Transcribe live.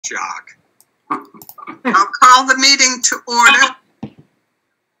Shock. I'll call the meeting to order.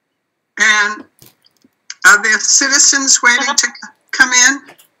 And are there citizens waiting to come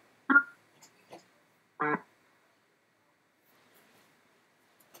in?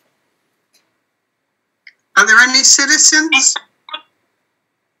 Are there any citizens?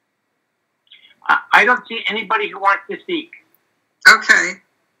 I don't see anybody who wants to speak. Okay.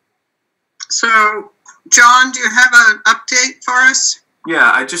 So, John, do you have an update for us?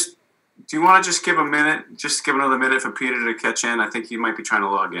 Yeah, do you want to just give a minute, just give another minute for Peter to catch in? I think he might be trying to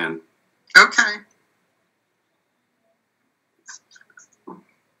log in. Okay.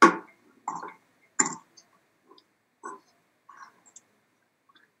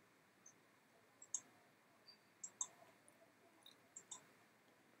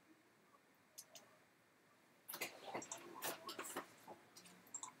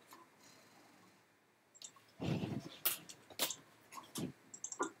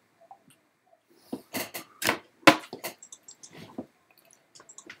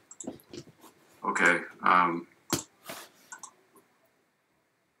 Okay.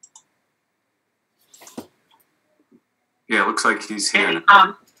 Yeah, it looks like he's here.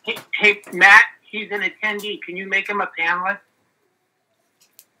 Hey, Matt, he's an attendee. Can you make him a panelist?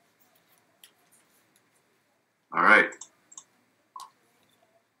 All right.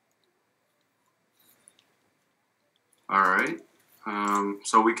 All right.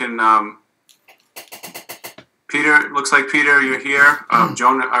 So we can, Peter, it looks like Peter, you're here.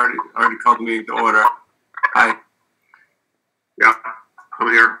 Joan already called the meeting to order. Hi. Yeah, I'm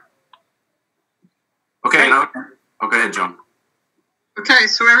here. Okay, now, go ahead, Joan. Okay,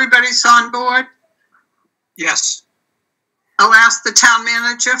 so everybody's on board? Yes. I'll ask the town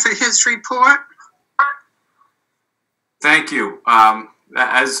manager for his report. Thank you.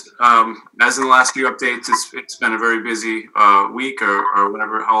 As in the last few updates, it's been a very busy week or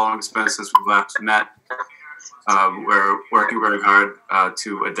whatever, how long it's been since we've last met. We're working very hard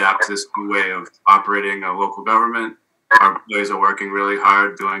to adapt to this new way of operating a local government. Our employees are working really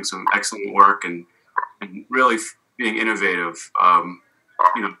hard, doing some excellent work and really being innovative.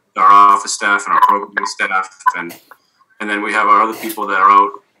 You know, our office staff and our programming staff, and then we have our other people that are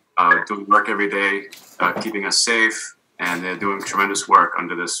out doing work every day, keeping us safe, and they're doing tremendous work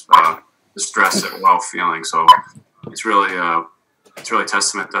under this the stress that we're all feeling. So it's really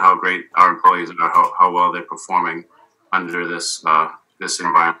testament to how great our employees are, how well they're performing under this this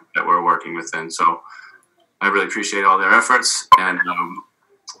environment that we're working within. So I really appreciate all their efforts, and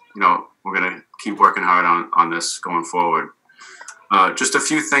you know, we're going to keep working hard on this going forward. Just a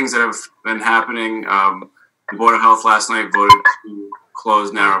few things that have been happening. The Board of Health last night voted to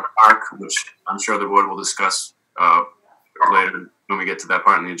close Narrow Park, which I'm sure the board will discuss later when we get to that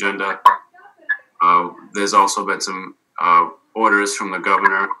part on the agenda. There's also been some orders from the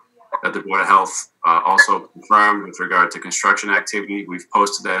governor that the Board of Health also confirmed with regard to construction activity. We've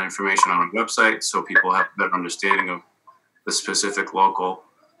posted that information on our website so people have a better understanding of the specific local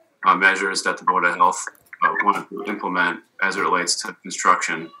measures that the Board of Health wanted to implement as it relates to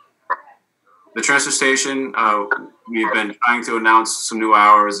construction. The transfer station, we've been trying to announce some new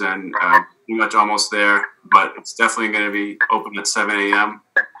hours and pretty much almost there, but it's definitely going to be open at 7 a.m.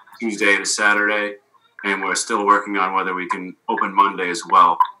 Tuesday to Saturday, and we're still working on whether we can open Monday as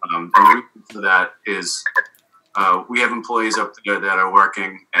well. And the reason for that is we have employees up there that are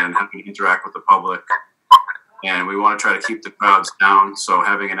working and having to interact with the public, and we want to try to keep the crowds down. So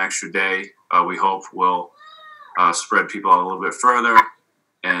having an extra day, we hope will spread people out a little bit further,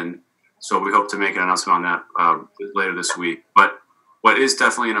 and so we hope to make an announcement on that later this week. But what is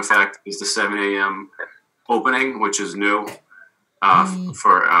definitely in effect is the 7 a.m. opening, which is new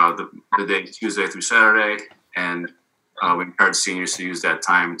for the day Tuesday through Saturday, and we encourage seniors to use that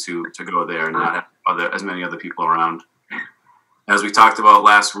time to go there and not have as many other people around. As we talked about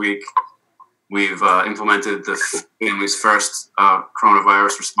last week, we've implemented the Families First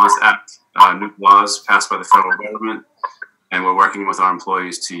Coronavirus Response Act, new laws passed by the federal government, and we're working with our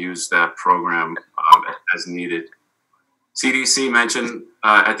employees to use that program as needed. CDC mentioned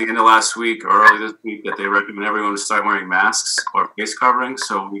at the end of last week or early this week that they recommend everyone to start wearing masks or face coverings.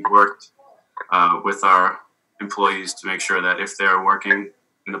 So we've worked with our employees to make sure that if they're working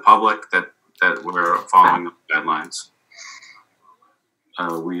in the public, that we're following the guidelines.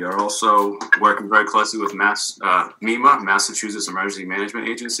 We are also working very closely with MEMA, Massachusetts Emergency Management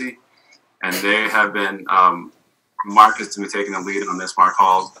Agency, and they have been Mark has been taking the lead on this, Mark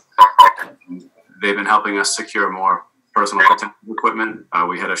Hall. They've been helping us secure more personal protective equipment.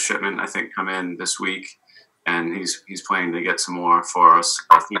 We had a shipment, I think, come in this week, and he's planning to get some more for us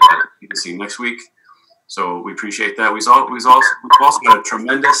through that agency next week. So we appreciate that. We've also got a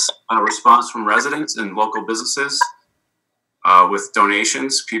tremendous response from residents and local businesses with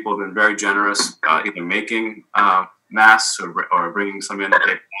donations. People have been very generous, either making masks or bringing some in that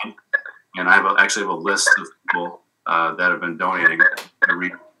they can. And I actually have a list of people that have been donating. I'll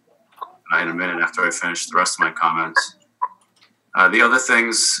read in a minute after I finish the rest of my comments. The other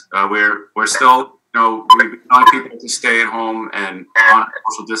things, we're still, we've been telling people to stay at home and on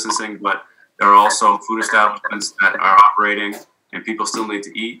social distancing, but there are also food establishments that are operating and people still need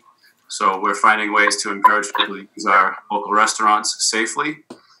to eat. So we're finding ways to encourage people to use our local restaurants safely.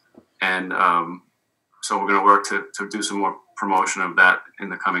 And so we're going to work to do some more promotion of that in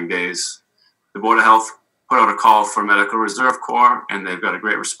the coming days. The Board of Health put out a call for Medical Reserve Corps, and they've got a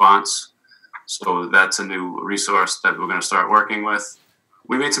great response. So that's a new resource that we're going to start working with.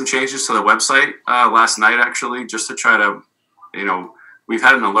 We made some changes to the website last night, actually, just to try to, we've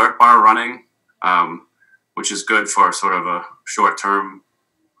had an alert bar running, which is good for sort of a short-term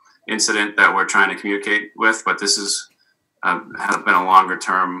incident that we're trying to communicate with. But this has been a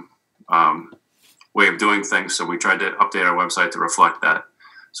longer-term way of doing things. So we tried to update our website to reflect that.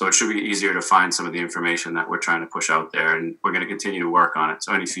 So it should be easier to find some of the information that we're trying to push out there. And we're going to continue to work on it.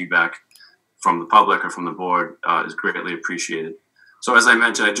 So any feedback from the public or from the board is greatly appreciated. So as I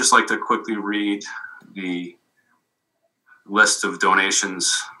mentioned, I'd just like to quickly read the list of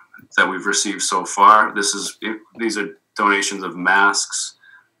donations that we've received so far. These are donations of masks,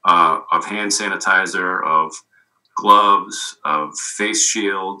 of hand sanitizer, of gloves, of face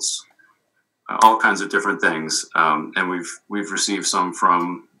shields, all kinds of different things. And we've received some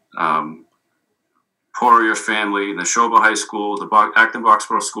from Poirier family, the Neshoba High School, the Acton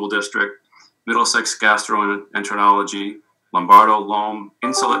Boxborough School District, Middlesex Gastroenterology, Lombardo Loam,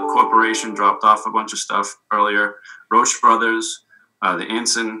 Insulet Corporation dropped off a bunch of stuff earlier, Roche Brothers, the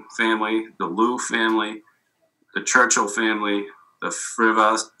Anson family, the Liu family, the Churchill family, the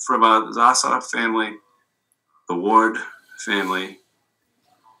Frivazasa family, the Ward family,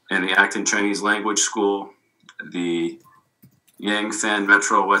 and the Acton Chinese Language School, the Yangfan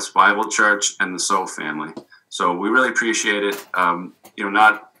Metro West Bible Church, and the So family. So we really appreciate it.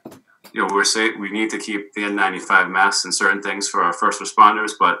 We're saying we need to keep the N95 masks and certain things for our first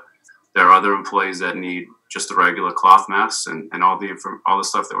responders, but there are other employees that need just the regular cloth masks and all the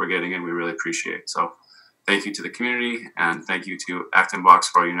stuff that we're getting in. We really appreciate. So thank you to the community, and thank you to Acton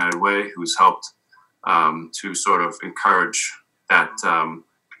Boxborough United Way, who's helped to sort of encourage that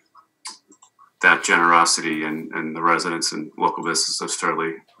that generosity, and the residents and local businesses have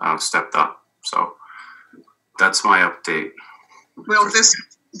certainly stepped up. So that's my update. Well,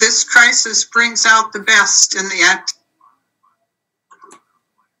 this crisis brings out the best in the Acton.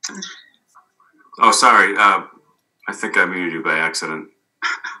 Oh, sorry. I think I muted you by accident.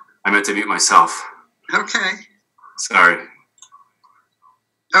 I meant to mute myself. Okay. Sorry.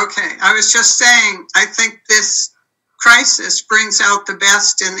 Okay. I was just saying, I think this crisis brings out the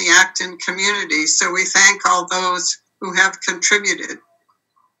best in the Acton community. So we thank all those who have contributed.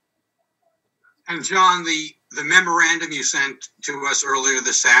 And John, the memorandum you sent to us earlier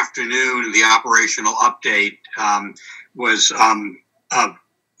this afternoon, the operational update, was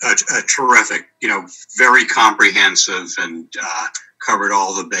a terrific, very comprehensive, and covered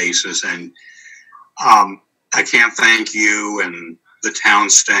all the bases. And I can't thank you and the town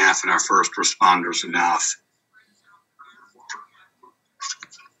staff and our first responders enough.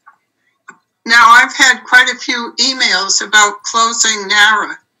 Now, I've had quite a few emails about closing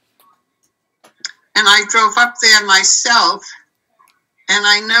NARA. And I drove up there myself, and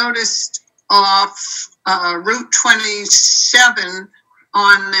I noticed off Route 27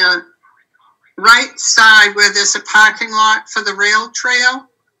 on the right side where there's a parking lot for the rail trail,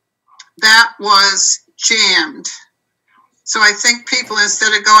 that was jammed. So I think people,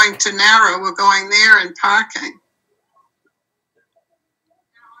 instead of going to NARA, were going there and parking.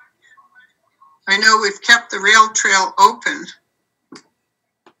 I know we've kept the rail trail open.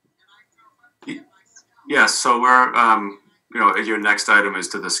 Yes, so we're, your next item is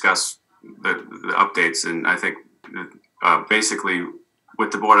to discuss the updates. And I think basically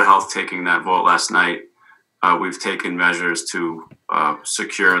with the Board of Health taking that vote last night, we've taken measures to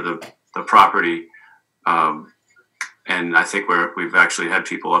secure the property. And I think we've actually had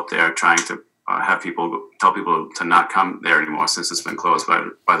people up there trying to tell people to not come there anymore since it's been closed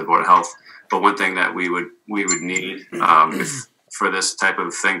by the Board of Health. But one thing that we would need for this type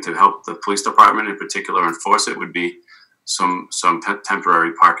of thing to help the police department in particular enforce it would be some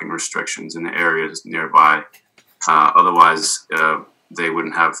temporary parking restrictions in the areas nearby. Otherwise, they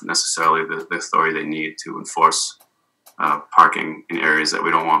wouldn't have necessarily the authority they need to enforce parking in areas that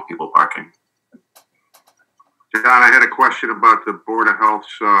we don't want people parking. John, I had a question about the Board of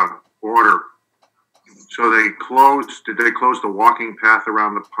Health's order. So did they close the walking path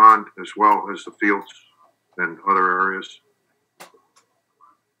around the pond as well as the fields and other areas?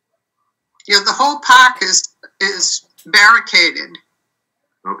 Yeah, the whole park is barricaded.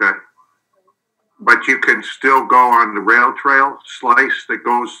 Okay. But you can still go on the rail trail slice that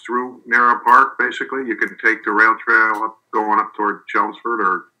goes through Narrow Park, basically? You can take the rail trail up, going up toward Chelmsford,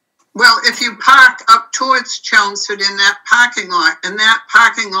 or? Well, if you park up towards Chelmsford in that parking lot, and that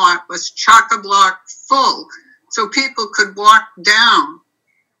parking lot was chock-a-block full, so people could walk down.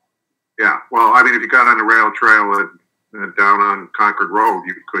 Yeah, well, I mean, if you got on the rail trail and down on Concord Road,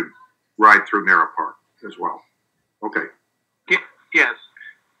 you could ride through Narrow Park as well. Okay. Yes.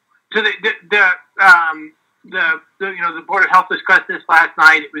 So the Board of Health discussed this last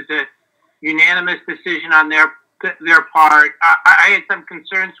night. It was a unanimous decision on their part. I had some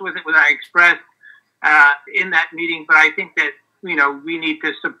concerns with it, which I expressed in that meeting, but I think that we need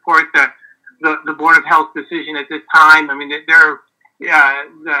to support the Board of Health decision at this time. I mean, the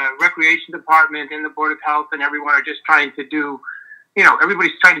Recreation Department and the Board of Health and everyone are just trying to do.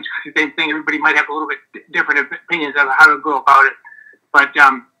 Everybody's trying to do the same thing. Everybody might have a little bit different opinions of how to go about it, but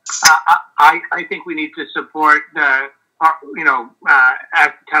I think we need to support ask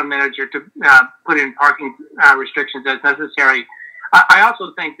the town manager to put in parking restrictions as necessary. I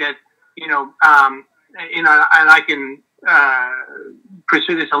also think that and I can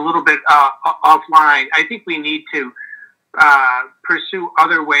pursue this a little bit offline. I think we need to pursue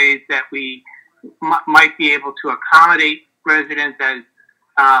other ways that we might be able to accommodate residents as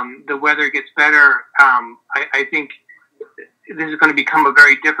the weather gets better. I think this is going to become a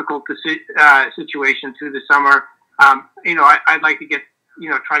very difficult situation through the summer. I'd like to get,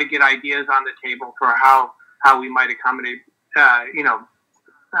 try to get ideas on the table for how we might accommodate,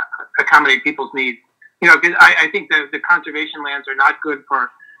 accommodate people's needs. Because I think the conservation lands are not good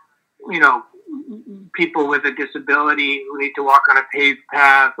for, people with a disability who need to walk on a paved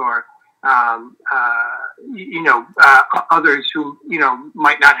path, or others who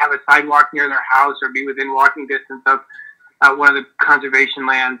might not have a sidewalk near their house or be within walking distance of one of the conservation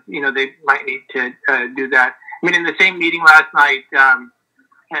lands. They might need to do that. I mean, in the same meeting last night,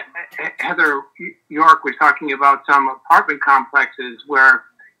 Heather York was talking about some apartment complexes where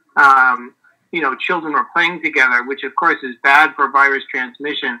children were playing together, which of course is bad for virus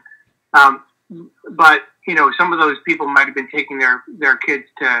transmission. But some of those people might have been taking their kids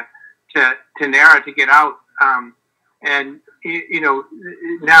to NARA to get out, and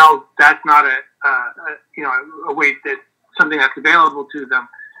now that's not a way that something that's available to them.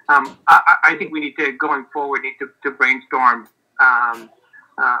 I think we need to, going forward, to brainstorm on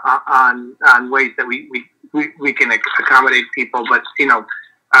ways that we can accommodate people. But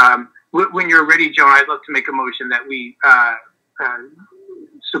when you're ready, Joan, I'd love to make a motion that we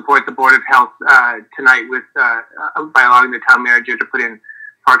support the Board of Health tonight with by allowing the town manager to put in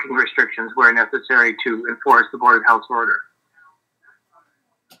parking restrictions where necessary to enforce the Board of Health's order.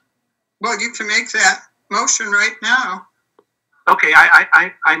 Well, you can make that motion right now. Okay,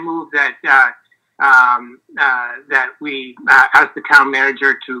 I move that that we ask the town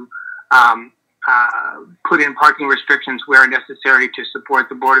manager to put in parking restrictions where necessary to support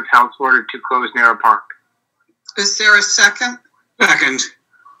the Board of Health's order to close Narrow Park. Is there a second? Second.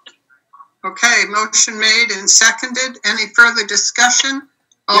 Okay, motion made and seconded. Any further discussion?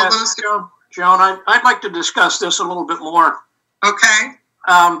 Yes, Joan, I'd like to discuss this a little bit more. Okay.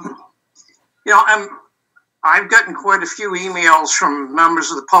 I've gotten quite a few emails from members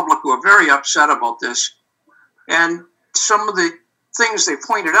of the public who are very upset about this. And some of the things they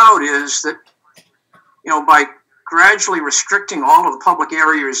pointed out is that, by gradually restricting all of the public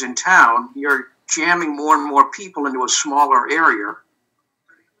areas in town, you're jamming more and more people into a smaller area.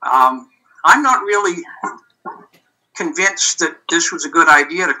 I'm not really convinced that this was a good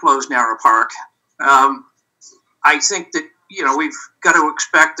idea to close Narrow Park. I think that, we've got to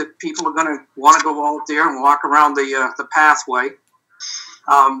expect that people are going to want to go out there and walk around the pathway.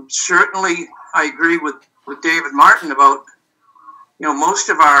 Certainly, I agree with David Martin about, most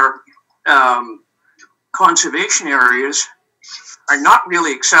of our conservation areas are not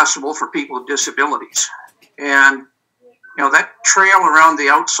really accessible for people with disabilities. And, that trail around the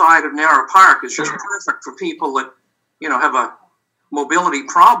outside of Narrow Park is just perfect for people that, have a mobility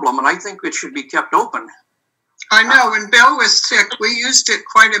problem. And I think it should be kept open. I know, when Bill was sick, we used it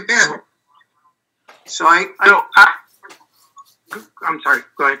quite a bit. So I'm sorry,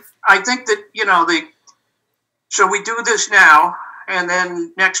 go ahead. I think that, so we do this now, and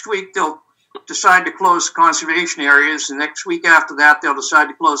then next week they'll decide to close the conservation areas, and next week after that they'll decide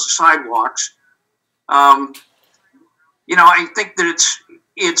to close the sidewalks. you know, I think that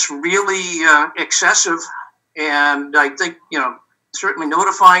it's really excessive, and I think, you know, certainly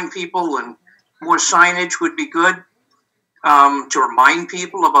notifying people and more signage would be good, to remind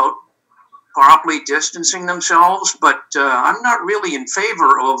people about properly distancing themselves. But I'm not really in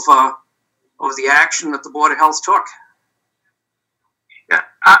favor of the action that the Board of Health took.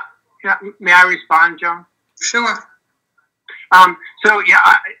 Yeah, may I respond, Joan? Sure. So yeah,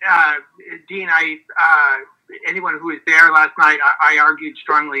 Dean, anyone who was there last night, I argued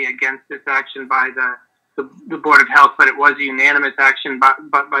strongly against this action by the Board of Health, but it was a unanimous action by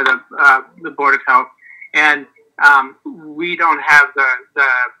the Board of Health, and we don't have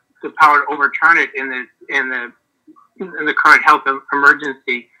the power to overturn it in the current health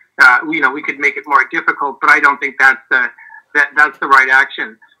emergency. You know, we could make it more difficult, but I don't think that's the right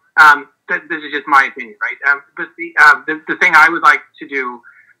action. This is just my opinion, right? But the thing I would like to do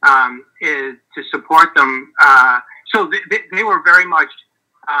is to support them. So they were very much,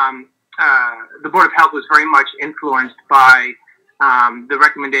 the Board of Health was very much influenced by the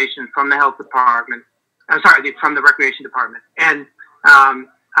recommendation from the health department. I'm sorry, from the recreation department. And,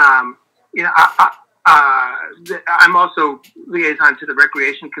 you know, I'm also liaison to the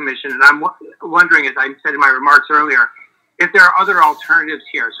Recreation Commission, and I'm wondering, as I said in my remarks earlier, if there are other alternatives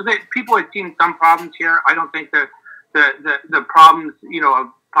here. So that people had seen some problems here. I don't think the problems, you know,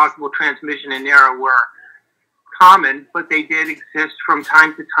 of possible transmission in NARA were common, but they did exist from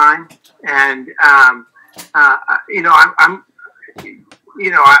time to time. And, you know, you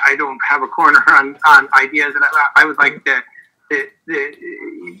know, I don't have a corner on ideas, and I would like to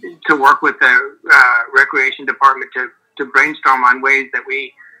work with the Recreation Department to brainstorm on ways that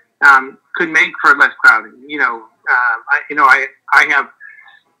we could make for less crowding. You know, I have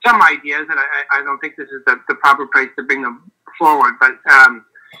some ideas, and I don't think this is the proper place to bring them forward. But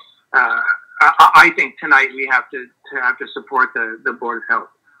I think tonight we have to support the Board of Health.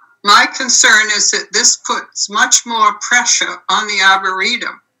 My concern is that this puts much more pressure on the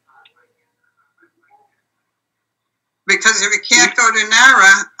Arboretum. Because if it can't go to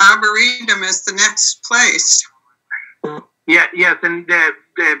NARA, Arboretum is the next place. Yeah, yes, and the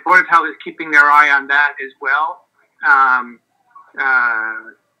Board of Health is keeping their eye on that as well.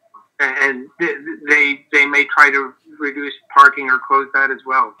 And they may try to reduce parking or close that as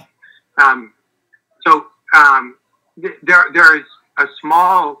well. So there's a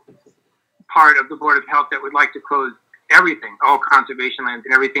small part of the Board of Health that would like to close everything, all conservation lands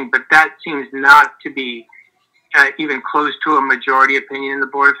and everything, but that seems not to be even close to a majority opinion in the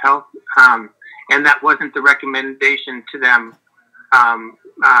Board of Health. And that wasn't the recommendation to them from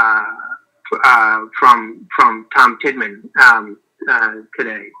Tom Tidman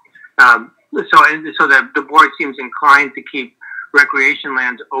today. So the board seems inclined to keep recreation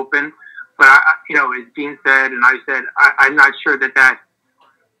lands open, but you know, as Dean said and I said, I'm not sure that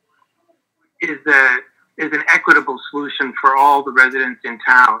is an equitable solution for all the residents in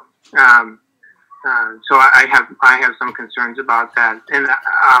town. So I have some concerns about that, and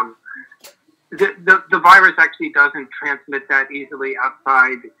the virus actually doesn't transmit that easily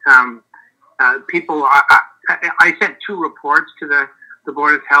outside. People, I sent 2 reports to the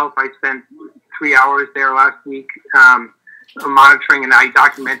Board of Health. I spent 3 hours there last week monitoring, and I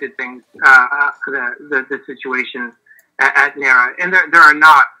documented things, the situation at NARA. And there are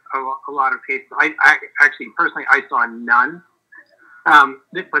not a lot of cases. I actually, personally, I saw none.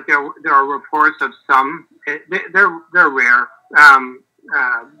 But there are reports of some. They're rare,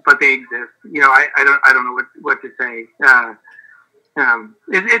 but they exist. You know, I don't know what to say.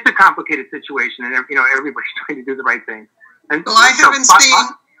 It's a complicated situation, and you know, everybody's trying to do the right thing. And well, I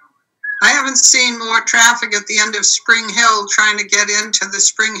haven't seen more traffic at the end of Spring Hill trying to get into the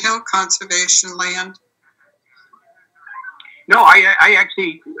Spring Hill conservation land. No, I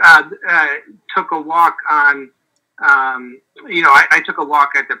actually took a walk on. You know, I took a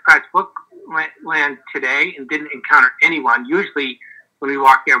walk at the Pratt's Book land today and didn't encounter anyone. Usually when we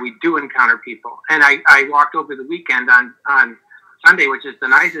walk there, we do encounter people. And I walked over the weekend on Sunday, which is the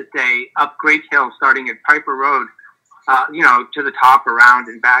nicest day, up Great Hill, starting at Piper Road, you know, to the top, around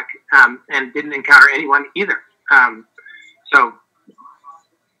and back, and didn't encounter anyone either.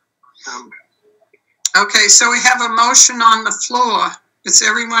 Okay, so we have a motion on the floor. Is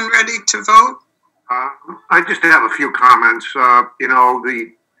everyone ready to vote? I just have a few comments. You know,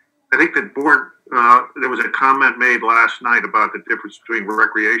 I think the board, there was a comment made last night about the difference between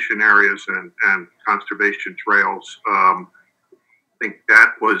recreation areas and conservation trails. I think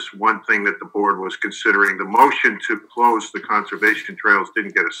that was one thing that the board was considering. The motion to close the conservation trails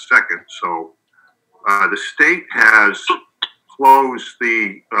didn't get a second. So the state has closed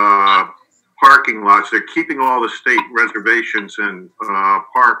the parking lots. They're keeping all the state reservations and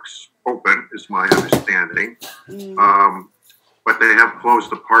parks open, is my understanding. But they have closed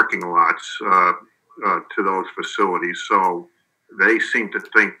the parking lots to those facilities. So they seem to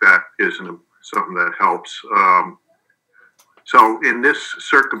think that isn't something that helps. So in this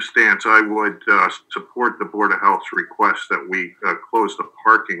circumstance, I would support the Board of Health's request that we close the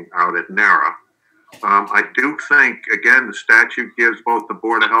parking out at NARA. I do think, again, the statute gives both the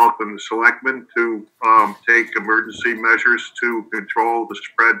Board of Health and the Selectmen to take emergency measures to control the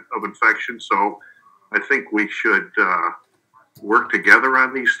spread of infection. So I think we should work together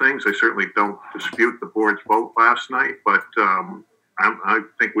on these things. I certainly don't dispute the board's vote last night, but I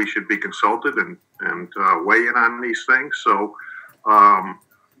think we should be consulted and weigh in on these things. So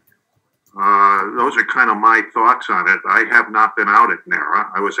those are kind of my thoughts on it. I have not been out at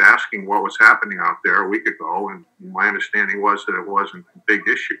NARA. I was asking what was happening out there a week ago, and my understanding was that it wasn't a big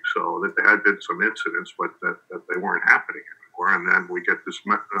issue, so that there had been some incidents, but that they weren't happening anymore. And then we get this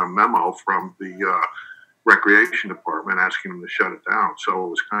memo from the Recreation Department asking them to shut it down. So it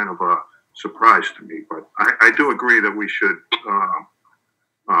was kind of a surprise to me. But I do agree that we should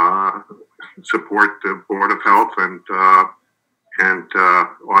support the Board of Health and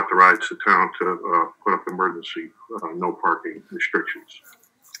authorize the town to put up emergency no parking restrictions.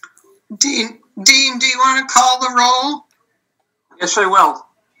 Dean, do you want to call the roll? Yes, I will.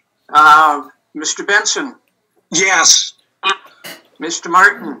 Mr. Benson? Yes. Mr.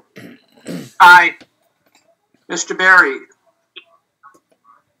 Martin? Aye. Mr. Barry?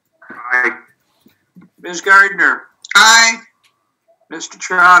 Aye. Ms. Gardner? Aye. Mr.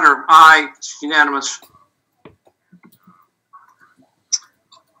 Trotter? Aye. It's unanimous.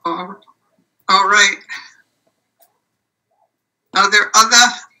 All right. Are there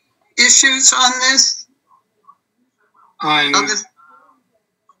other issues on this?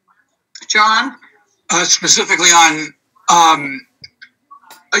 John? Specifically on,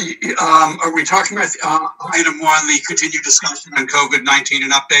 are we talking about item 1, the continued discussion on COVID-19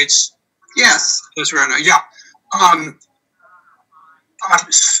 and updates? Yes. That's right. Yeah.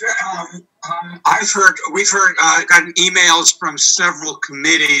 We've gotten emails from several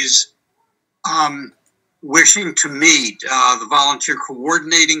committees wishing to meet, the Volunteer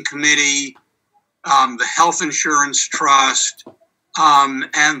Coordinating Committee, the Health Insurance Trust,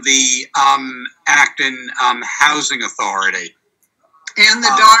 and the Acton Housing Authority. And the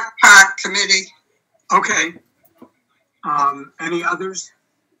Dog Park Committee. Okay. Any others?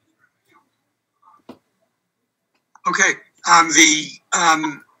 Okay.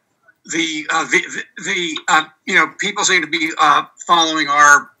 People seem to be following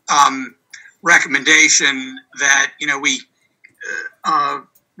our recommendation that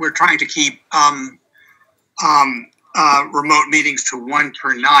we're trying to keep remote meetings to 1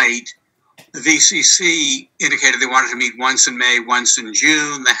 per night. The VCC indicated they wanted to meet once in May, once in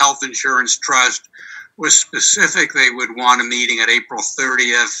June. The Health Insurance Trust was specific; they would want a meeting at April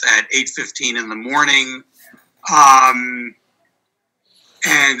 30th at 8:15 in the morning.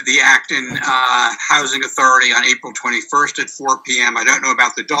 And the Acton Housing Authority on April 21st at 4 p.m. I don't know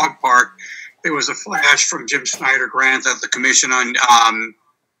about the dog park. There was a flash from Jim Snyder Grant that the Commission on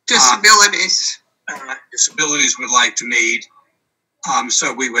Disabilities would like to meet.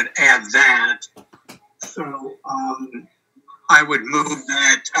 So we would add that. So I would move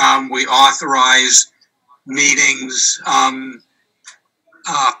that we authorize meetings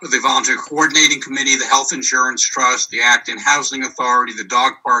for the Volunteer Coordinating Committee, the Health Insurance Trust, the Acton Housing Authority, the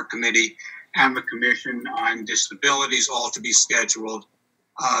Dog Park Committee, and the Commission on Disabilities, all to be scheduled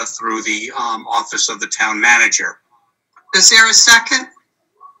through the Office of the Town Manager. Is there a second?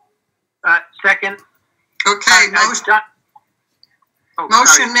 Second. Okay.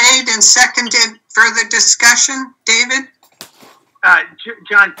 Motion made and seconded. Further discussion, David?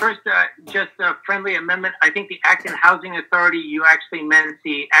 John, first, just a friendly amendment. I think the Acton Housing Authority, you actually meant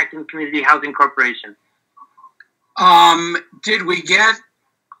the Acton Community Housing Corporation. Did we get,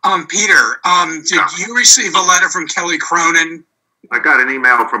 Peter, did you receive a letter from Kelly Cronin? I got an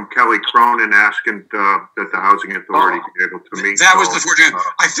email from Kelly Cronin asking that the Housing Authority be able to meet. That was the 14th.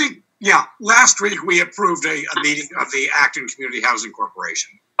 I think, yeah, last week we approved a meeting of the Acton Community Housing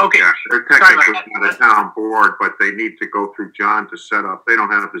Corporation. Okay. Yeah, they're technically not a town board, but they need to go through John to set up. They don't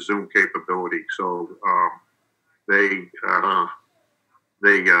have the Zoom capability, so they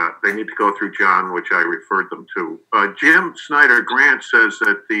need to go through John, which I referred them to. Jim Snyder Grant says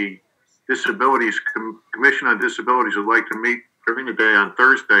that the Commission on Disabilities would like to meet during the day on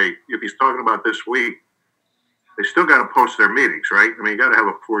Thursday. If he's talking about this week, they still got to post their meetings, right? I mean, you got to have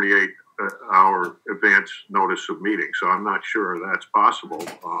a 48-hour advance notice of meetings, so I'm not sure that's possible.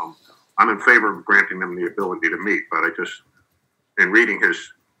 I'm in favor of granting them the ability to meet, but in reading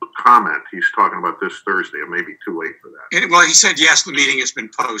his comment, he's talking about this Thursday. It may be too late for that. Well, he said, yes, the meeting has been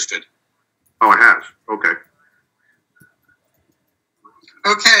posted. Oh, it has? Okay.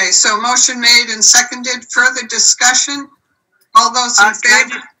 Okay, so motion made and seconded. Further discussion? All those in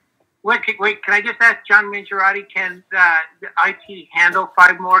favor? Wait, can I just ask John Mingerati, can the IT handle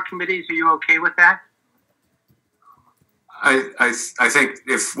 5 more committees? Are you okay with that? I think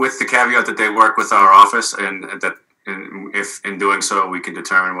if with the caveat that they work with our office and that if in doing so we can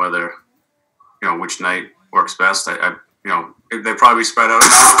determine whether, which night works best. If they're probably spread out. If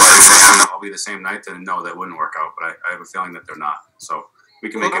they all be the same night, then no, that wouldn't work out. But I have a feeling that they're not. So we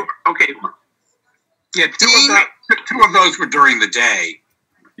can make it. Okay. Yeah, two of those were during the day.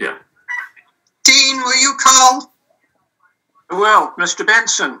 Yeah. Dean, will you call? Well, Mr.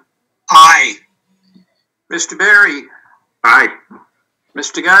 Benson. Aye. Mr. Berry. Aye.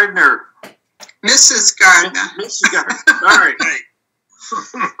 Mr. Gardner. Mrs. Gardner. Mrs. Gardner. All right.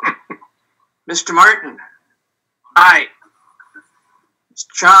 Mr. Martin. Aye. Mr.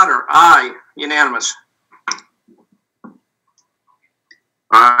 Chatter. Aye. Unanimous.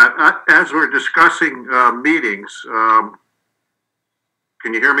 As we're discussing meetings,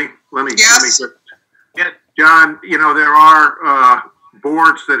 can you hear me? Yes. Yes. John, there are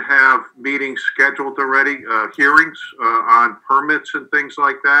boards that have meetings scheduled already, hearings on permits and things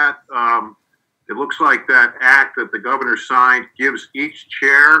like that. It looks like that act that the governor signed gives each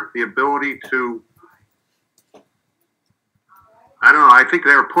chair the ability to, I don't know, I think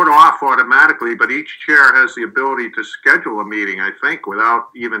they're put off automatically, but each chair has the ability to schedule a meeting, I think,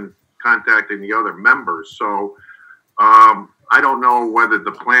 without even contacting the other members. So I don't know whether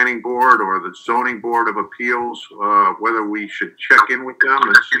the planning board or the zoning board of appeals, whether we should check in with them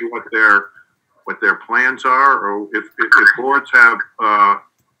and see what their plans are, or if boards have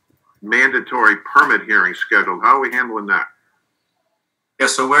mandatory permit hearings scheduled. How are we handling that? Yeah,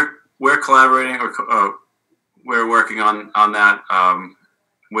 so we're collaborating, or we're working on that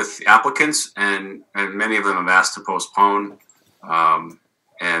with applicants, and many of them have asked to postpone.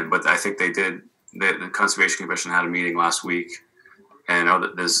 But I think they did. The Conservation Commission had a meeting last week, and I know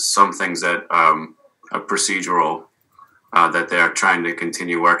that there's some things that are procedural that they're trying to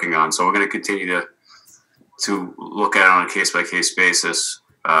continue working on. So we're going to continue to look at it on a case-by-case basis.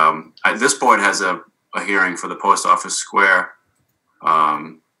 This board has a hearing for the Post Office Square,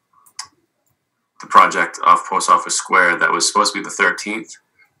 the project off Post Office Square that was supposed to be the 13th.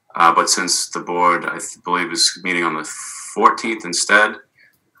 But since the board, I believe, is meeting on the 14th instead,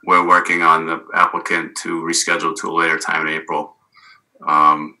 we're working on the applicant to reschedule to a later time in April.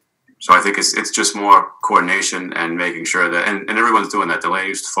 So I think it's just more coordination and making sure that, and everyone's doing that. The land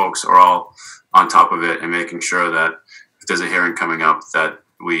use folks are all on top of it and making sure that if there's a hearing coming up, that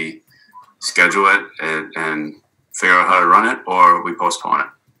we schedule it and figure out how to run it, or we postpone it.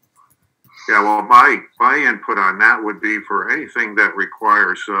 Yeah, well, my input on that would be for anything that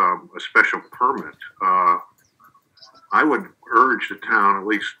requires a special permit. I would urge the town, at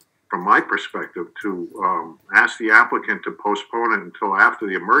least from my perspective, to ask the applicant to postpone it until after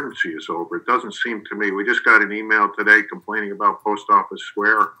the emergency is over. It doesn't seem to me, we just got an email today complaining about Post Office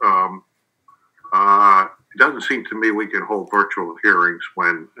Square. It doesn't seem to me we can hold virtual hearings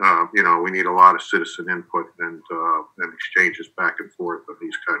when, we need a lot of citizen input and exchanges back and forth of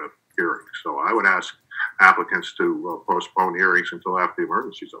these kind of hearings. So I would ask applicants to postpone hearings until after the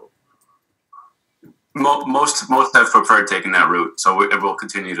emergency is over. Most have preferred taking that route, so we'll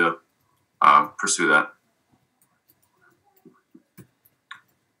continue to pursue that.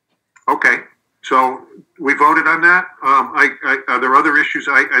 Okay, so we voted on that. Are there other issues?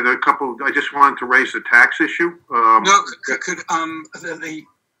 I just wanted to raise the tax issue. No, I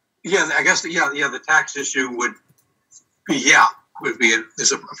guess the tax issue would be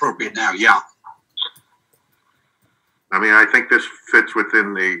is appropriate now. Yeah. I mean, I think this fits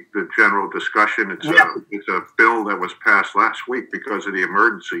within the general discussion. It's a bill that was passed last week because of the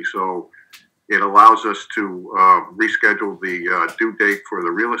emergency. So it allows us to reschedule the due date for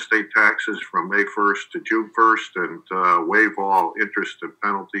the real estate taxes from May 1st to June 1st and waive all interest and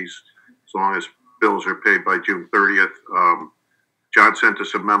penalties as long as bills are paid by June 30th. John sent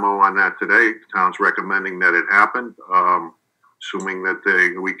us a memo on that today. The town's recommending that it happen, assuming that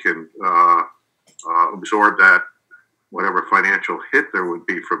we can absorb that, whatever financial hit there would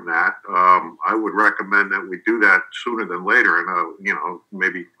be from that. I would recommend that we do that sooner than later. And,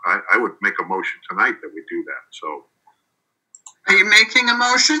 maybe I would make a motion tonight that we do that. So. Are you making a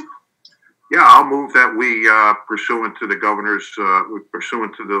motion? Yeah, I'll move that we, pursuant to the governor's,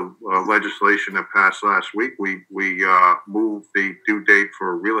 pursuant to the legislation that passed last week, we move the due date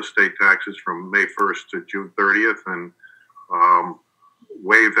for real estate taxes from May 1st to June 30th, and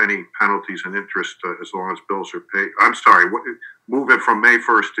waive any penalties and interest as long as bills are paid. I'm sorry, move it from May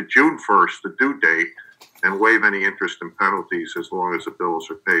 1st to June 1st, the due date, and waive any interest and penalties as long as the bills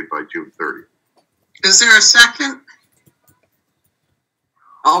are paid by June 30th. Is there a second?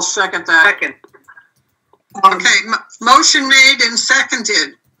 I'll second that. Second. Okay, motion made and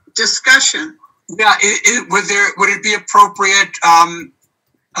seconded. Discussion. Yeah, would it be appropriate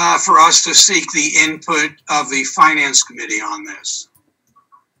for us to seek the input of the Finance Committee on this?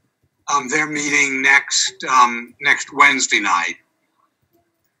 They're meeting next Wednesday night.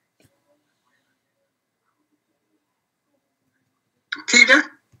 Peter?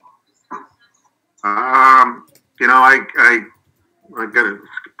 You know, I got to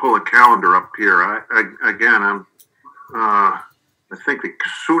pull a calendar up here. I think the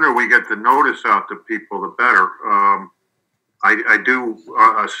sooner we get the notice out to people, the better. I do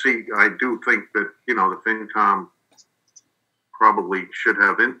think that, you know, the FinCom probably should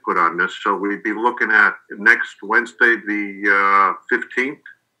have input on this. So we'd be looking at next Wednesday, the 15th.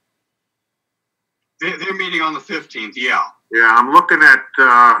 They're meeting on the 15th, yeah. Yeah, I'm looking at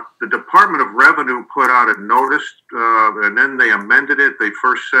the Department of Revenue put out a notice, and then they amended it. They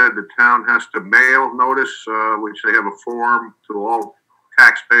first said the town has to mail notice, which they have a form to all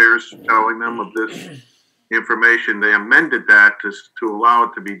taxpayers telling them of this information. They amended that to allow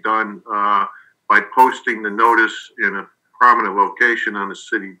it to be done by posting the notice in a prominent location on the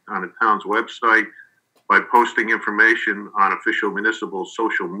town's website, by posting information on official municipal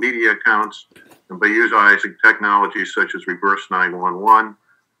social media accounts, and by utilizing technologies such as reverse 911.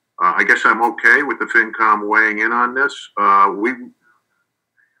 I guess I'm okay with the FinCom weighing in on this. We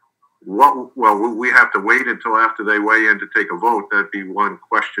have to wait until after they weigh in to take a vote. That'd be one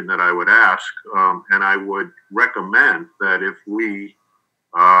question that I would ask. And I would recommend that if we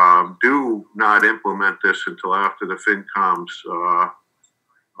do not implement this until after the FinCom's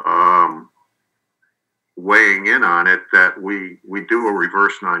weighing in on it, that we do a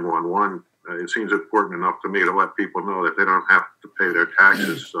reverse 911. It seems important enough to me to let people know that they don't have to pay their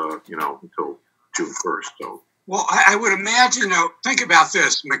taxes, until June 1st. So, well, I would imagine. Think about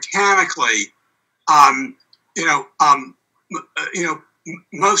this mechanically.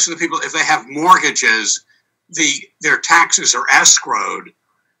 Most of the people, if they have mortgages, their taxes are escrowed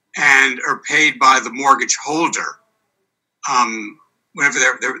and are paid by the mortgage holder, whatever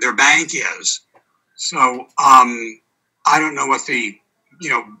their bank is. So I don't know what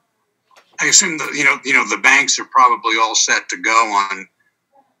I assume that the banks are probably all set to go on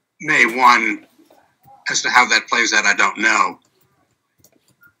May 1. As to how that plays out, I don't know.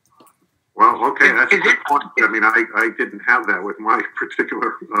 Well, okay, that's a good point. I mean, I didn't have that with my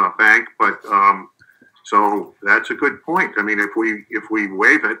particular bank, but so that's a good point. I mean, if we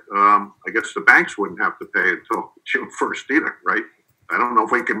waive it, I guess the banks wouldn't have to pay until June 1st either, right? I don't know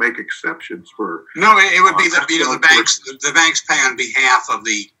if we can make exceptions for. No, it would be the banks. The banks pay on behalf of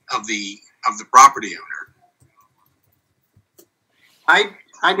the property owner.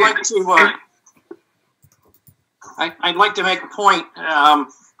 I'd like to. I'd like to make a point.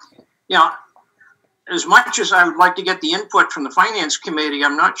 As much as I would like to get the input from the Finance Committee,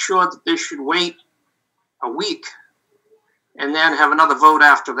 I'm not sure that this should wait a week and then have another vote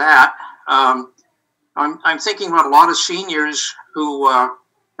after that. I'm thinking about a lot of seniors who have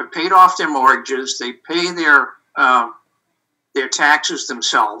paid off their mortgages. They pay their taxes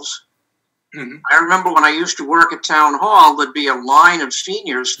themselves. Mm-hmm. I remember when I used to work at Town Hall, there'd be a line of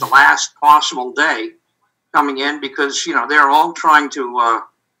seniors the last possible day coming in because, they're all trying to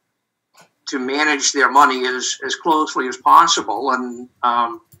manage their money as closely as possible. And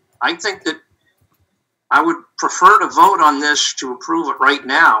I think that I would prefer to vote on this to approve it right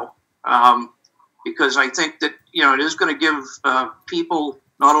now. Because I think that, it is going to give people,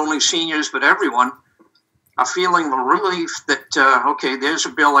 not only seniors, but everyone, a feeling of relief that, okay, there's a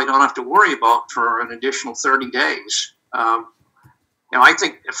bill I don't have to worry about for an additional 30 days. I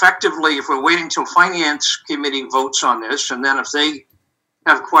think effectively, if we're waiting till Finance Committee votes on this, and then if they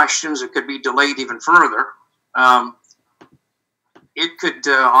have questions, it could be delayed even further. It could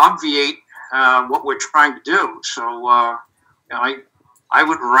obviate what we're trying to do. So I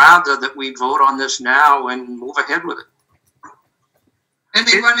would rather that we vote on this now and move ahead with it.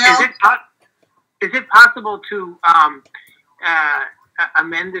 Anyone else? Is it possible to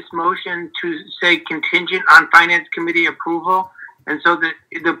amend this motion to say contingent on Finance Committee approval, and so that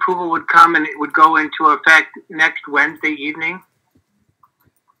the approval would come and it would go into effect next Wednesday evening?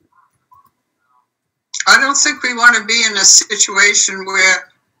 don't think we want to be in a situation where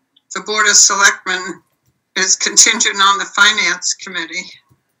the Board of Selectmen is contingent on the Finance Committee.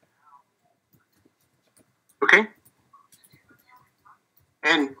 Okay.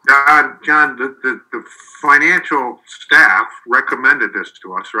 And John, the financial staff recommended this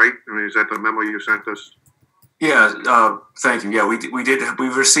to us, right? I mean, is that the memo you sent us? Yeah, thank you. Yeah,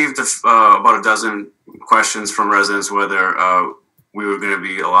 we've received about a dozen questions from residents whether we were going to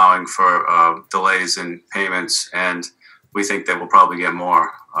be allowing for delays in payments, and we think that we'll probably get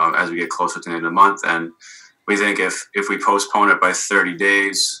more as we get closer to the end of the month. And we think if we postpone it by 30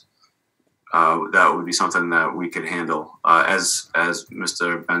 days, that would be something that we could handle. As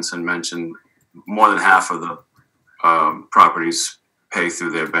Mr. Benson mentioned, more than half of the properties pay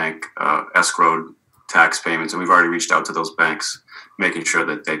through their bank escrowed tax payments, and we've already reached out to those banks, making sure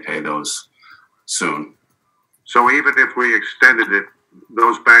that they pay those soon. So even if we extended it,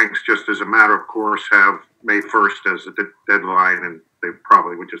 those banks, just as a matter of course, have May 1st as the deadline, and they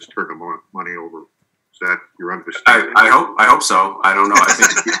probably would just turn the money over. Is that your understanding? I hope so. I don't know. I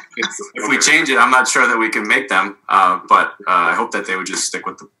think if we change it, I'm not sure that we can make them, but I hope that they would just stick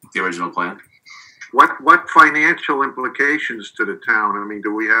with the original plan. What financial implications to the town? I mean,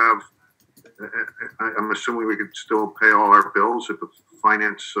 do we have? I'm assuming we could still pay all our bills if the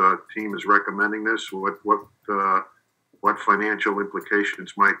finance team is recommending this. What financial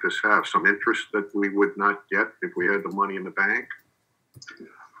implications might this have? Some interest that we would not get if we had the money in the bank?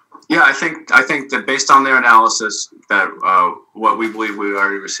 Yeah, I think that based on their analysis, that what we believe we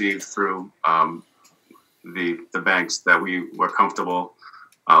already received through the banks, that we were comfortable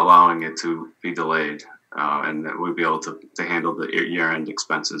allowing it to be delayed, and that we'd be able to handle the year-end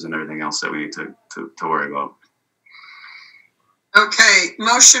expenses and everything else that we need to worry about. Okay,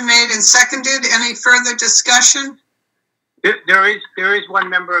 motion made and seconded. Any further discussion? There is one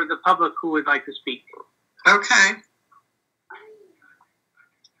member of the public who would like to speak. Okay.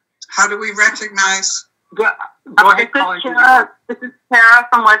 How do we recognize? Go ahead, Colin. This is Sarah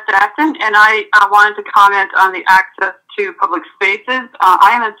from West Acton, and I wanted to comment on the access to public spaces.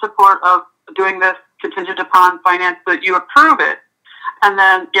 I am in support of doing this contingent upon finance, that you approve it, and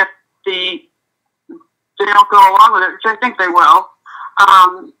then if they don't go along with it, which I think they will,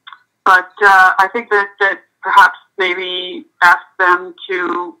 but I think that perhaps maybe ask them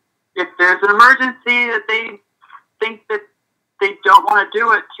to, if there's an emergency that they think that they don't want to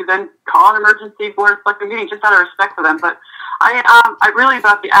do it, to then call an emergency board of selectmen meeting, just out of respect for them. But I really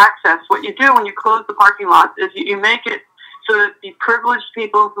about the access. What you do when you close the parking lots is you make it so that the privileged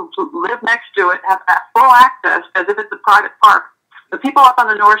people who live next to it have full access as if it's a private park. The people up on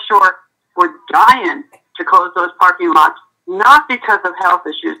the North Shore were dying to close those parking lots, not because of health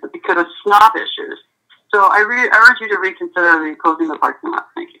issues, but because of snob issues. So I urge you to reconsider closing the parking lots.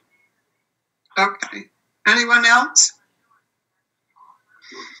 Thank you. Okay. Anyone else?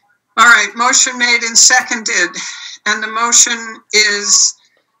 All right, motion made and seconded, and the motion is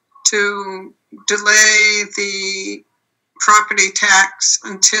to delay the property tax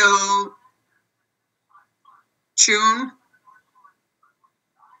until June?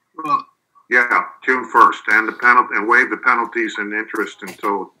 Yeah, June 1st, and the penalty, and waive the penalties and interest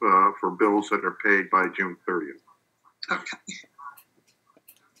until for bills that are paid by June 30th. Okay.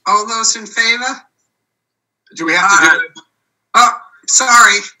 All those in favor? Do we have to do it? Oh,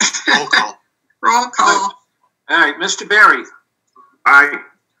 sorry. Roll call. Roll call. all right, Mr. Barry, Aye.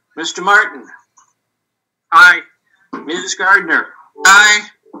 Mr. Martin, Aye. Ms. Gardner, Aye.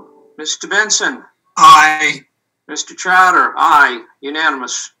 Mr. Benson, Aye. Mr. Trotter, aye,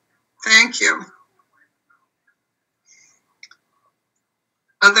 unanimous. Thank you.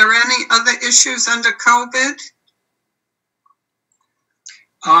 Are there any other issues under COVID?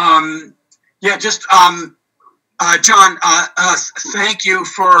 Yeah, just John, thank you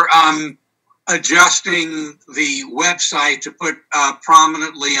for adjusting the website to put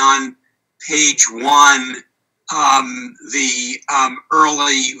prominently on page 1 the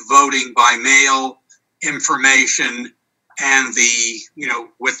early voting by mail information and the,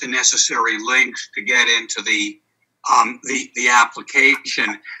 with the necessary links to get into the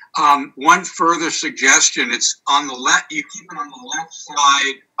application. One further suggestion: it's on the left. You keep it on the left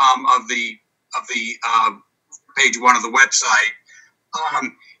side of the page 1 of the website.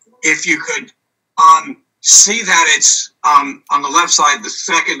 If you could see that it's on the left side, the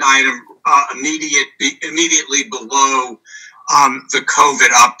second item immediately below the COVID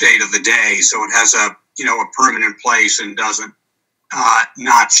update of the day, so it has a permanent place and doesn't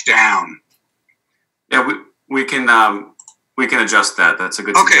notch down. Yeah, we can adjust that. That's a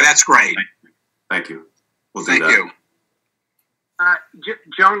good Okay, suggestion. that's great. Thank you. We'll do Thank that. you.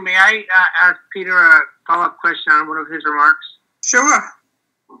 Joan, may I ask Peter a follow-up question on one of his remarks? Sure.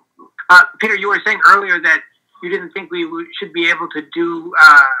 Peter, you were saying earlier that you didn't think we should be able to do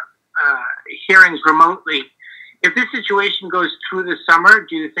hearings remotely. If this situation goes through the summer,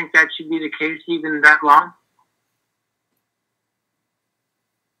 do you think that should be the case even that long?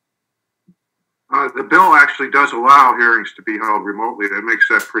 The bill actually does allow hearings to be held remotely. That makes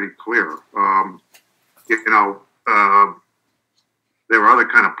that pretty clear. There are other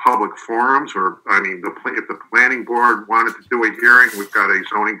kind of public forums, or if the planning board wanted to do a hearing, we've got a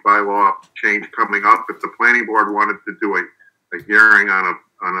zoning bylaw change coming up. If the planning board wanted to do a hearing on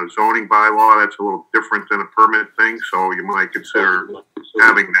a zoning bylaw, that's a little different than a permit thing. So you might consider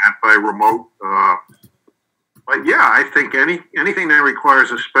having that by remote. But yeah, I think anything that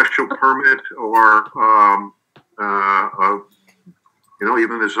requires a special permit or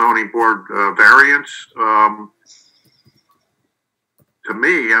even the zoning board variance. To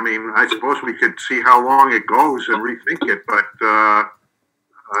me, I suppose we could see how long it goes and rethink it. But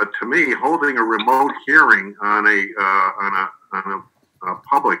to me, holding a remote hearing on a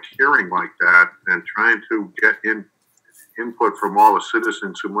public hearing like that and trying to get input from all the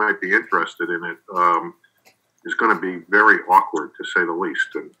citizens who might be interested in it is going to be very awkward, to say the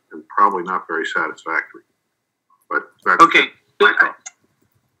least, and probably not very satisfactory. But that's okay.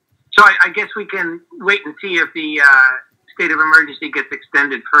 So I guess we can wait and see if the state of emergency gets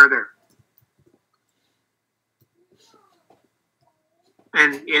extended further.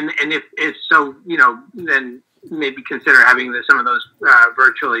 And if so, then maybe consider having some of those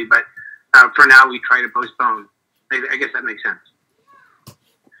virtually. But for now, we try to postpone. I guess that makes sense.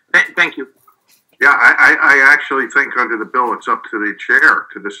 Thank you. Yeah, I actually think under the bill it's up to the chair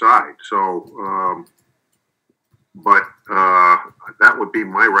to decide. So, but that would be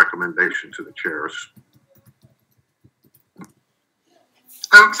my recommendation to the chairs.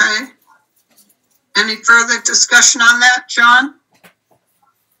 Okay. Any further discussion on that, John?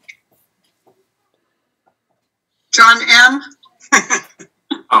 John M?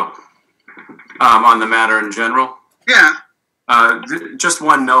 On the matter in general? Yeah. Just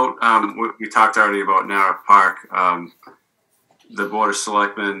one note, we talked already about Narrow Park. The Board of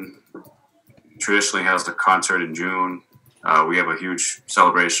Selectmen traditionally has the concert in June. We have a huge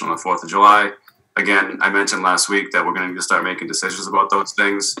celebration on the 4th of July. Again, I mentioned last week that we're going to start making decisions about those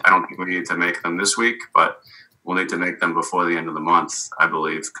things. I don't think we need to make them this week, but we'll need to make them before the end of the month, I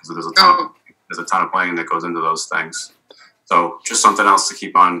believe, because there's a ton of planning that goes into those things. So just something else to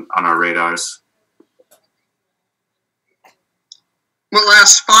keep on our radars. Well, our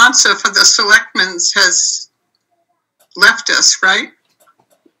sponsor for the Selectmen has left us, right?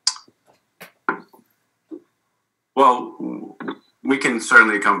 Well, we can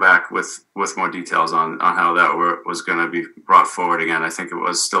certainly come back with more details on how that was going to be brought forward again. I think it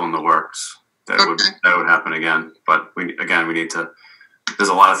was still in the works that would happen again. But we need to. There's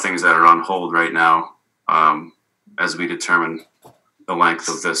a lot of things that are on hold right now as we determine the length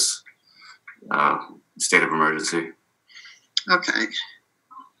of this state of emergency. Okay.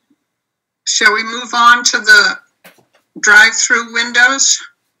 Shall we move on to the drive-through windows?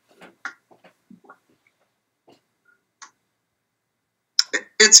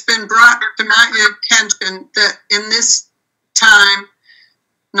 It's been brought to my attention that in this time,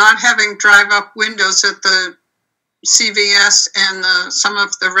 not having drive-up windows at the CVS and some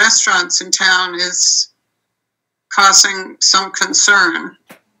of the restaurants in town is causing some concern.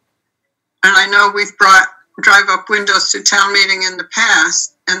 And I know we've brought drive-up windows to town meeting in the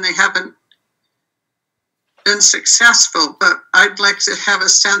past, and they haven't been successful, but I'd like to have a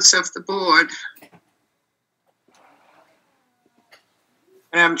sense of the board.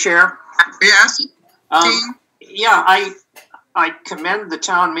 Madam Chair? Yes? Yeah, I commend the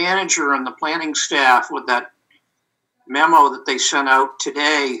town manager and the planning staff with that memo that they sent out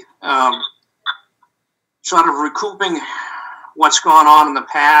today, sort of recouping what's gone on in the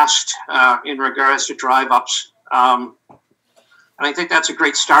past in regards to drive-ups. And I think that's a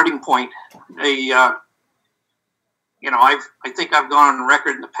great starting point. I think I've gone on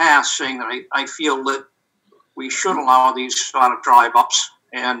record in the past saying that I feel that we should allow these sort of drive-ups,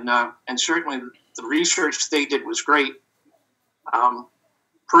 and certainly the research they did was great.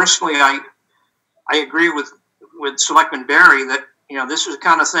 Personally, I agree with Selectman Barry that this is the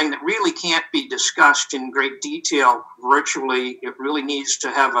kind of thing that really can't be discussed in great detail virtually. It really needs to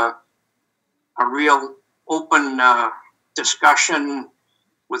have a real open discussion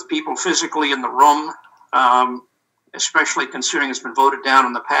with people physically in the room, especially considering it's been voted down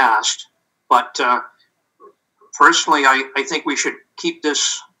in the past. But personally, I think we should keep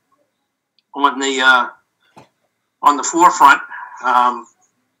this on the forefront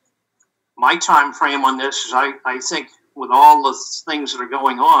My time frame on this is I think with all the things that are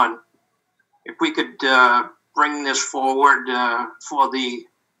going on, if we could bring this forward for the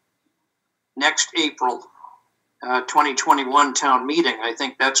next April 2021 town meeting, I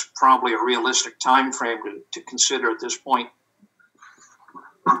think that's probably a realistic time frame to consider at this point.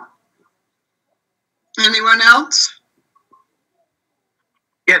 Anyone else?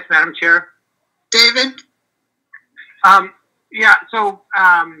 Yes, Madam Chair. David? Yeah, so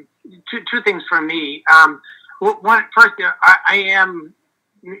two things from me. One, first, I am,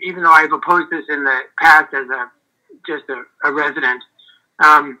 even though I've opposed this in the past as just a resident,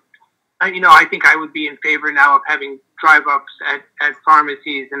 I think I would be in favor now of having drive-ups at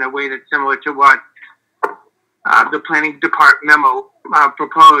pharmacies in a way that's similar to what the planning department memo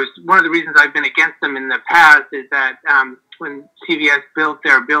proposed. One of the reasons I've been against them in the past is that when CVS built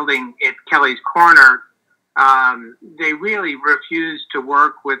their building at Kelly's Corner, they really refused to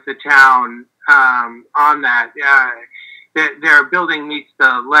work with the town on that. Their building meets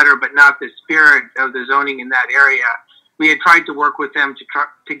the letter, but not the spirit of the zoning in that area. We had tried to work with them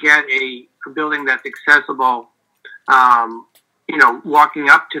to get a building that's accessible, walking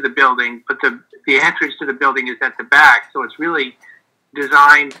up to the building, but the entrance to the building is at the back, so it's really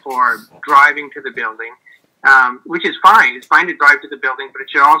designed for driving to the building, which is fine. It's fine to drive to the building, but it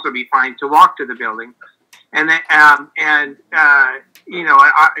should also be fine to walk to the building. And then, I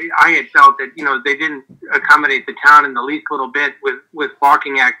had felt that they didn't accommodate the town in the least little bit with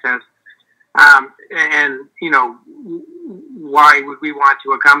walking access, why would we want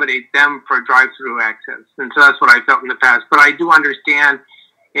to accommodate them for drive-through access? And so that's what I felt in the past. But I do understand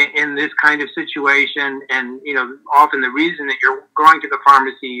in this kind of situation, and often the reason that you're going to the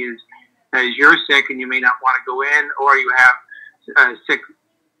pharmacy is you're sick and you may not want to go in, or you have sick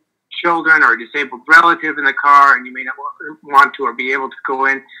children or a disabled relative in the car and you may not want to or be able to go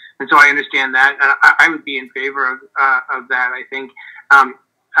in. And so I understand that. I would be in favor of that, I think.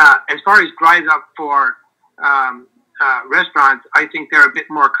 As far as drive up for restaurants, I think they're a bit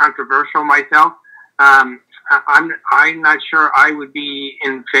more controversial myself. I'm not sure I would be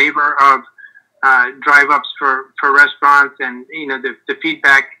in favor of drive-ups for restaurants, and the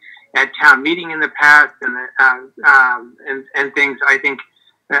feedback at town meeting in the past and things. I think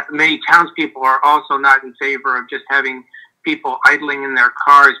many townspeople are also not in favor of just having people idling in their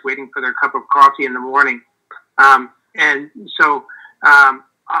cars waiting for their cup of coffee in the morning. And so,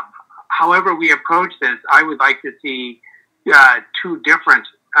 however we approach this, I would like to see two different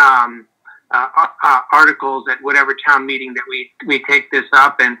articles at whatever town meeting that we take this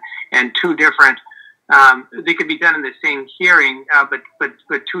up, and two different. They could be done in the same hearing,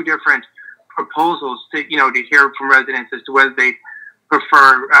 but two different proposals to hear from residents as to whether they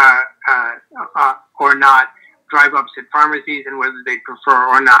prefer or not drive-ups at pharmacies, and whether they prefer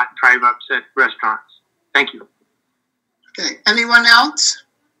or not drive-ups at restaurants. Thank you. Okay. Anyone else?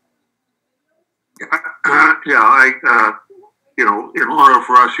 In order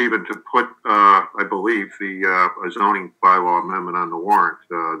for us even to put, I believe, the zoning bylaw amendment on the warrant,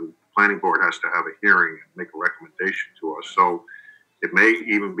 the planning board has to have a hearing and make a recommendation to us. So it may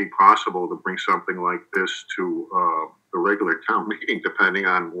even be possible to bring something like this to the regular town meeting, depending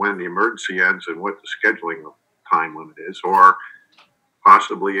on when the emergency ends and what the scheduling time limit is, or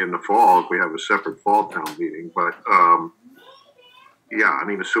possibly in the fall if we have a separate fall town meeting. But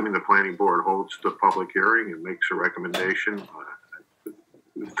assuming the planning board holds the public hearing and makes a recommendation,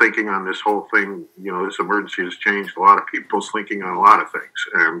 thinking on this whole thing, this emergency has changed a lot of people's thinking on a lot of things.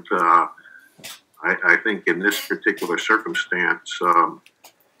 And I think in this particular circumstance,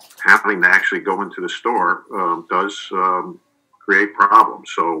 having to actually go into the store does create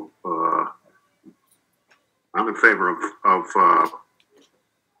problems. So I'm in favor of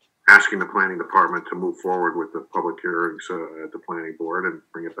asking the planning department to move forward with the public hearings at the planning board and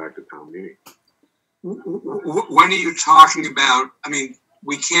bring it back to town meeting. When are you talking about? I mean,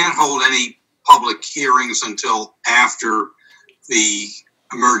 we can't hold any public hearings until after the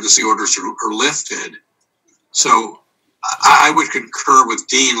emergency orders are lifted. So I would concur with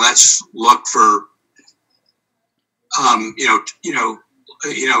Dean. Let's look for,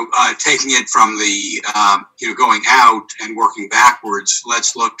 taking it from the, going out and working backwards.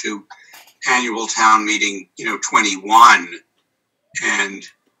 Let's look to annual town meeting, 21, and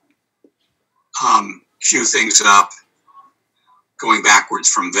cue things up going backwards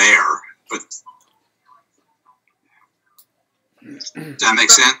from there. But does that make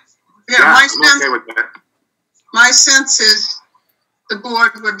sense? Yeah, I'm okay with that. My sense is the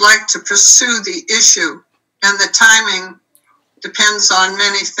board would like to pursue the issue, and the timing depends on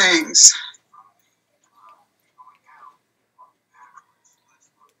many things.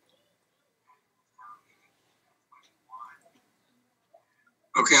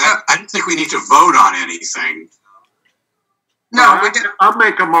 Okay, I don't think we need to vote on anything. No, we didn't. I'll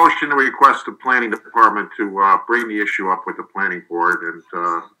make a motion to request the planning department to bring the issue up with the planning board and,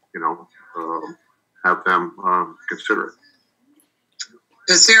 have them consider it.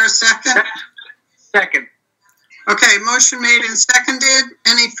 Is there a second? Second. Okay, motion made and seconded.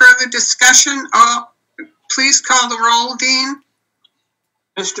 Any further discussion? Please call the roll, Dean.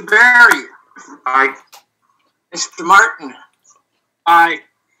 Mr. Barry, Aye. Mr. Martin, Aye.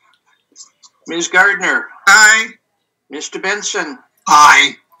 Ms. Gardner, Aye. Mr. Benson,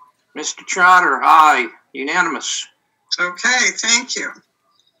 Aye. Mr. Trotter, aye, unanimous. Okay, thank you.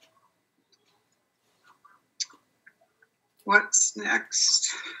 What's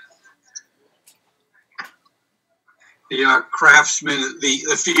next? The Craftsman,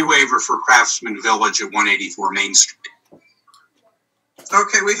 the fee waiver for Craftsman Village at 184 Main Street.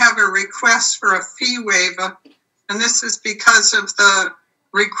 Okay, we have a request for a fee waiver, and this is because of the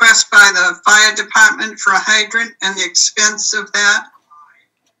request by the fire department for a hydrant and the expense of that.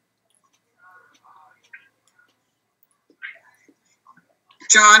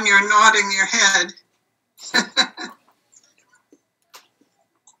 John, you're nodding your head.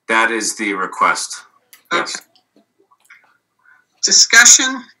 That is the request. Yes. Okay.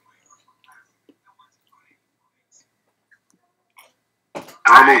 Discussion?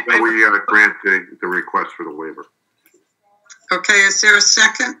 I'll move that we grant the request for the waiver. Okay, is there a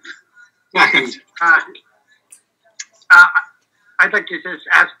second? Second. I'd like to just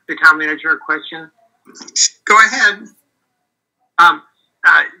ask the town manager a question. Go ahead.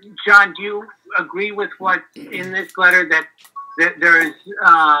 John, do you agree with what in this letter that there is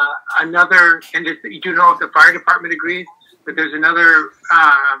another, and just, you do know if the fire department agrees, but there's another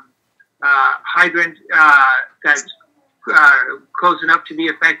hydrant that's close enough to be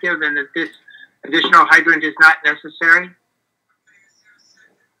effective, and that this additional hydrant is not necessary?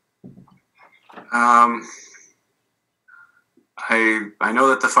 I know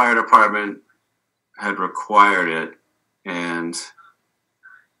that the fire department had required it, and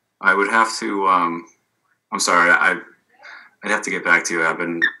I would have to. I'm sorry, I'd have to get back to you. I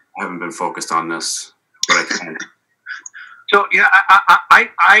haven't been focused on this, but I can. So yeah,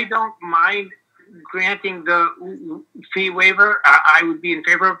 I don't mind granting the fee waiver. I would be in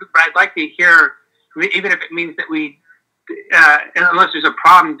favor of it, but I'd like to hear, even if it means that we, unless there's a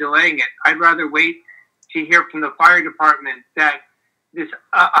problem delaying it, I'd rather wait to hear from the fire department that this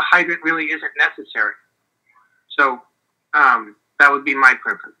a hydrant really isn't necessary. So that would be my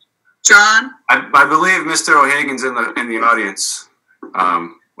preference. John? I believe Mr. O'Hagan's in the audience,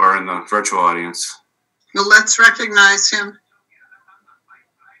 or in the virtual audience. Well, let's recognize him.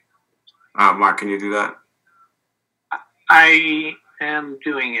 Mark, can you do that? I am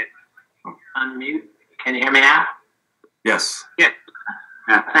doing it. Unmute. Can you hear me now? Yes. Yes.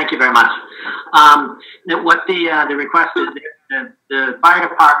 Thank you very much. What the request is, the fire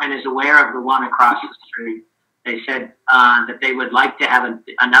department is aware of the one across the street. They said that they would like to have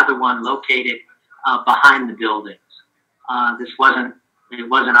another one located behind the buildings. It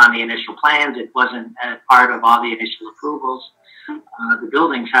wasn't on the initial plans. It wasn't part of all the initial approvals. The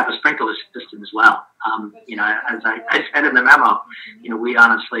buildings have a sprinkler system as well. As I said in the memo, we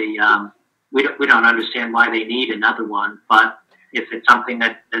honestly we don't understand why they need another one. But if it's something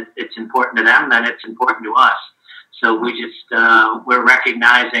that it's important to them, then it's important to us. So we're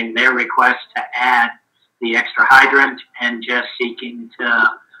recognizing their request to add the extra hydrant and just seeking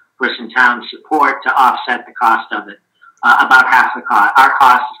for some town support to offset the cost of it. About half the cost. Our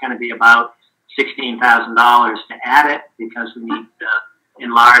cost is going to be about $16,000 to add it because we need to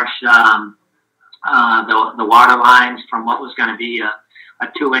enlarge the water lines from what was going to be a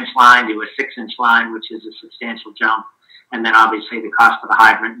 2-inch line to a 6-inch line, which is a substantial jump. And then obviously the cost of the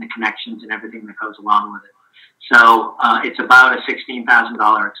hydrant and the connections and everything that goes along with it. So it's about a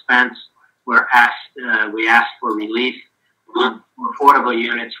 $16,000 expense. We asked for relief for affordable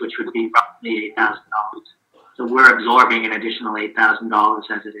units, which would be roughly $8,000. So we're absorbing an additional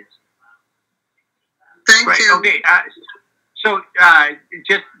 $8,000 as it is. Thank you. Okay. So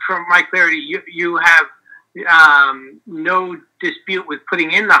just for my clarity, you have no dispute with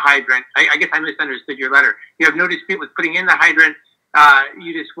putting in the hydrant. I guess I misunderstood your letter. You have no dispute with putting in the hydrant.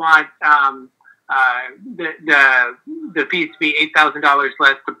 You just want the fees to be $8,000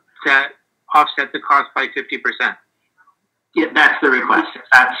 less to offset the cost by 50%. Yeah, that's the request.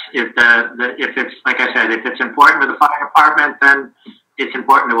 If it's like I said, if it's important to the fire department, then it's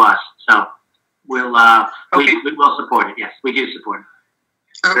important to us. So we will support it. Yes, we do support it.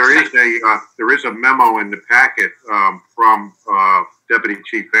 Okay. There is a memo in the packet from Deputy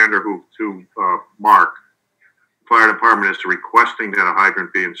Chief Vanderhoof to Mark fire department is requesting that a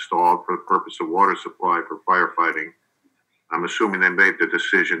hydrant be installed for the purpose of water supply for firefighting. I'm assuming they made the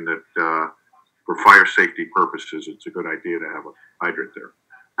decision that for fire safety purposes, it's a good idea to have a hydrant there.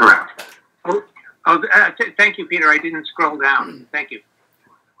 Correct. Thank you, Peter. I didn't scroll down. Thank you.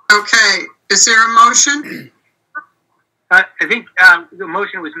 Okay, is there a motion? I think the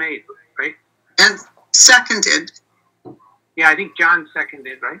motion was made, right? And seconded? Yeah, I think John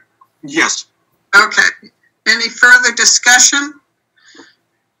seconded, right? Yes. Okay. Any further discussion?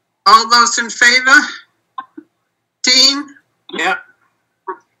 All those in favor? Dean? Yep.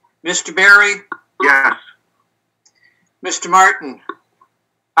 Mr. Barry? Yes. Mr. Martin?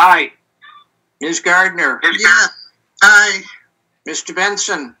 Aye. Ms. Gardner? Yeah. Aye. Mr.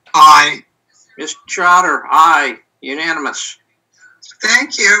 Benson? Aye. Mr. Trotter? Aye. Unanimous.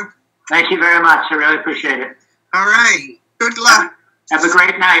 Thank you. Thank you very much. I really appreciate it. All right. Good luck. Have a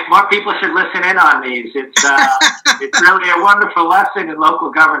great night. More people should listen in on these. It's it's really a wonderful lesson in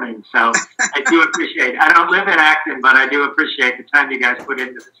local governing. So I do appreciate it. I don't live in Acton, but I do appreciate the time you guys put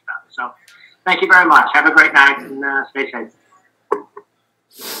into this stuff. So thank you very much. Have a great night and stay safe.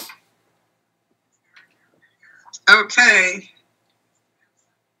 Okay.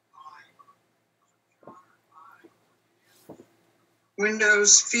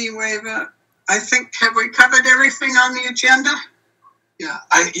 Windows fee waiver. I think, have we covered everything on the agenda?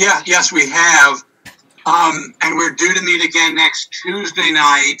 Yes, we have. And we're due to meet again next Tuesday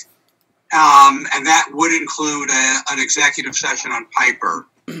night. And that would include an executive session on Piper.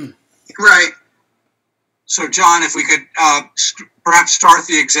 Right. So, John, if we could perhaps start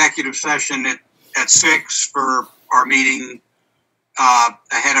the executive session at 6 for our meeting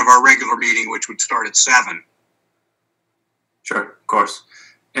ahead of our regular meeting, which would start at 7. Sure, of course.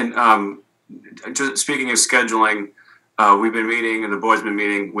 And just speaking of scheduling, we've been meeting, and the board's been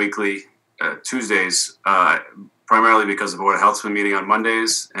meeting weekly Tuesdays, primarily because the Board of Health's been meeting on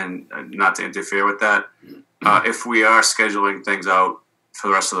Mondays, and not to interfere with that. If we are scheduling things out for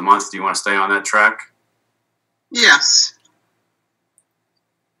the rest of the month, do you want to stay on that track? Yes.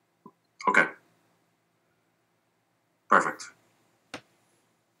 Okay. Perfect.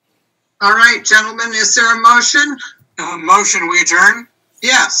 All right, gentlemen, is there a motion? Motion, we adjourn?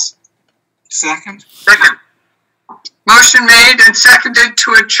 Yes. Second? Second. Motion made and seconded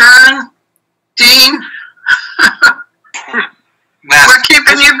to adjourn. Dean? We're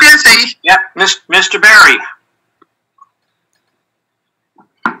keeping you busy. Yep. Mr. Barry?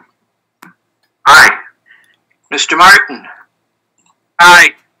 Aye. Mr. Martin?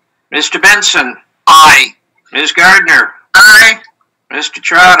 Aye. Mr. Benson? Aye. Ms. Gardner? Aye. Mr.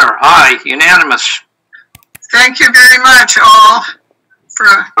 Trotter? Aye. Unanimous. Thank you very much, all, for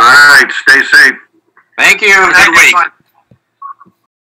All right. Stay safe. Thank you. Good week.